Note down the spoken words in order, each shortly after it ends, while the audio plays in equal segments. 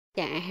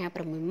ចាអាហារ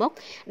6មុខ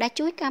ដែល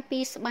ជួយការពា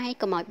រស្បែក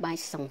កុំឲ្យបែក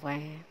សង្វា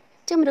រ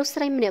ចាំមនុស្ស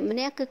ស្រីម្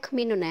នាក់គឺគ្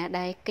មាននរណា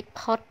ដែលគេច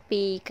ផុត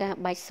ពីការ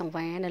បែកសង្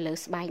វារនៅលើ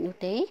ស្បែកនោះ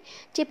ទេ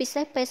ជាពិ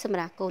សេសពេលសម្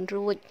រាប់កូន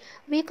រួច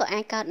វាក៏អា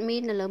ចកើតមា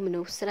ននៅលើម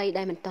នុស្សស្រី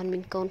ដែលមិនទាន់មា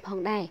នកូនផង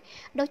ដែរ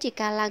ដូចជា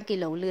ការឡើងគី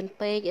ឡូលឿន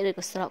ពេកឬ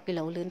ក៏ស្រកគី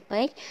ឡូលឿន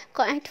ពេក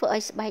ក៏អាចធ្វើឲ្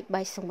យស្បែក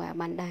បែកសង្វារ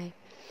បានដែរ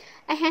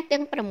អាហារ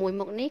ទាំង6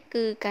មុខនេះ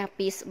គឺការ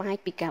ពារស្បែក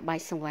ពីការបែក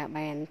សង្វារ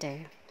បានចា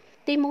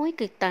ទី1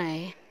គឺតែ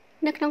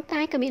នៅក្នុង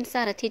តែក៏មាន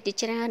សារធាតុជា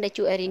ច្រើនដែល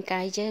ជួយឲ្យរាង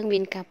កាយយើងមា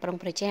នការប្រុង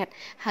ប្រយ័ត្ន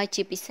ហើយ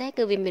ជាពិសេស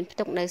គឺវាមានផ្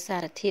ទុកនៅសា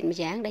រធាតុម្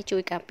យ៉ាងដែលជួ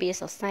យការពារ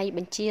សរសៃប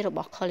ញ្ជារប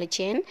ស់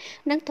collagen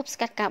និងទប់ស្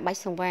កាត់ការបែក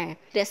សង្វារ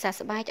រក្សា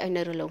ស្បែកឲ្យ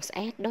នៅរលោងស្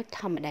អាតដូច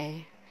ធម្មតា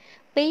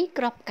2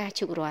គ្រាប់ផ្កា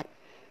ឈូករ័ត្ន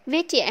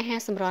វាជាអាហារ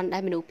សម្រន់ដែ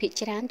លមនុស្សភាគ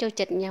ច្រើនចូល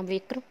ចិត្តញ៉ាំវា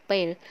គ្រប់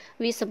ពេល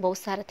វាសម្បូរ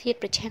សារធាតុ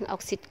ប្រឆាំងអុ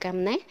កស៊ីតកម្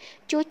មណាស់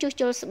ជួយជួស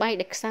ជុលស្បែក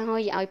ដែលខ្សោ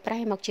យឲ្យប្រែ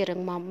មកជារឹង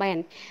មាំបាន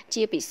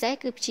ជាពិសេស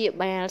គឺព្យា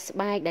បាលស្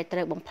បែកដែលត្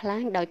រូវបំផ្លា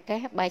ញដោយកា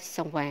របែក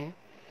សង្វារ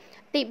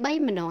ទី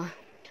3ម្នា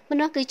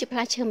ស់គឺជាផ្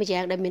លែឈើម្យ៉ា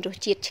ងដែលមានរស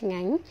ជាតិឆ្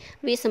ងាញ់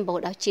វាសម្បូរ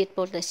ដោយជាតិ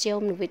ប៉ូតាស្យូម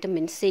និងវីតា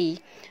មីន C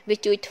វា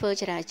ជួយធ្វើ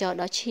ចរាចរណ៍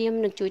ដល់ឈាម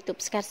និងជួយទ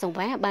ប់ស្កាត់សង្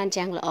វារបាន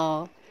យ៉ាងល្អ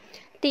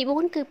ទី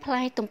4គឺផ្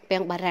លែទំពាំ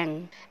ងបារាំង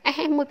អា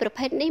ហារមួយប្រ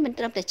ភេទនេះមិន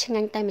ត្រឹមតែឆ្ងា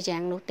ញ់តែម្យ៉ា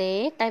ងនោះទេ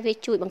តែវា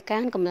ជួយបង្កើ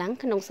នកម្លាំង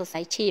ក្នុងសរ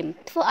សៃឈាម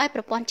ធ្វើឲ្យប្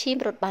រព័ន្ធឈាម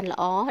រត់បានល្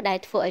អដែល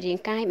ធ្វើឲ្យរាង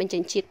កាយបញ្ចេ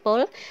ញជាតិពុល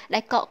ដែ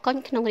លកកកុញ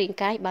ក្នុងរាង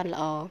កាយបានល្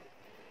អ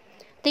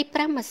ទី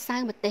5ម្សៅ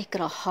ម្ទេស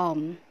ក្រហម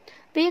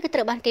វាក៏ត្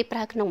រូវបានគេប្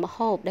រើក្នុងម្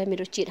ហូបដែលមាន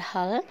រសជាតិ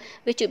ហឹរ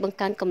វាជួយបង្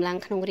កើនកម្លាំង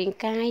ក្នុងរាង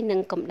កាយនិង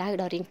កម្ដៅ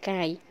ដល់រាង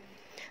កាយ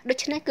ដូ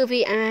ច្នេះគឺ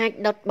វាអាច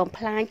ដុតបំ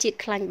ផ្លាញជាតិ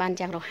ខ្លាញ់បាន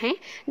យ៉ាងរហ័ស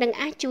និង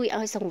អាចជួយ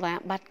ឲ្យសង្វារ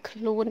បាត់ខ្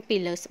លួនពី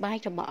លើស្បែក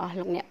របស់អស់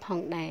លោកអ្នកផង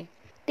ដែរ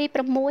ទី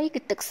6គឺ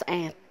ទឹកស្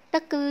អាត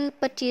ទឹកគឺ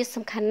ពិតជា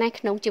សំខាន់ណាស់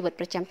ក្នុងជីវិត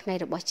ប្រចាំថ្ងៃ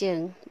របស់យើង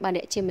បើ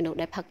អ្នកជាមនុស្ស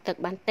ដែលផឹកទឹក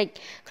បានតិច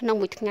ក្នុង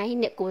មួយថ្ងៃ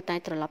អ្នកគួរតែ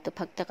ត្រឡប់ទៅ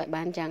ផឹកទឹកឲ្យ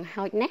បានយ៉ាង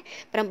ហោចណាស់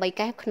8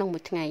កែវក្នុងមួ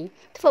យថ្ងៃ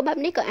ធ្វើបែប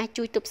នេះក៏អាច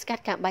ជួយទប់ស្កា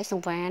ត់ការបែកស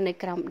ង្វារនៅ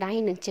ក្រោមដៃ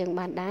និងជើង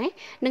បានដែរ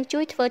និងជួ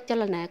យធ្វើច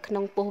លនាក្នុ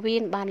ងពោះវៀ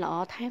នបានល្អ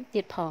ថែម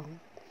ទៀតផង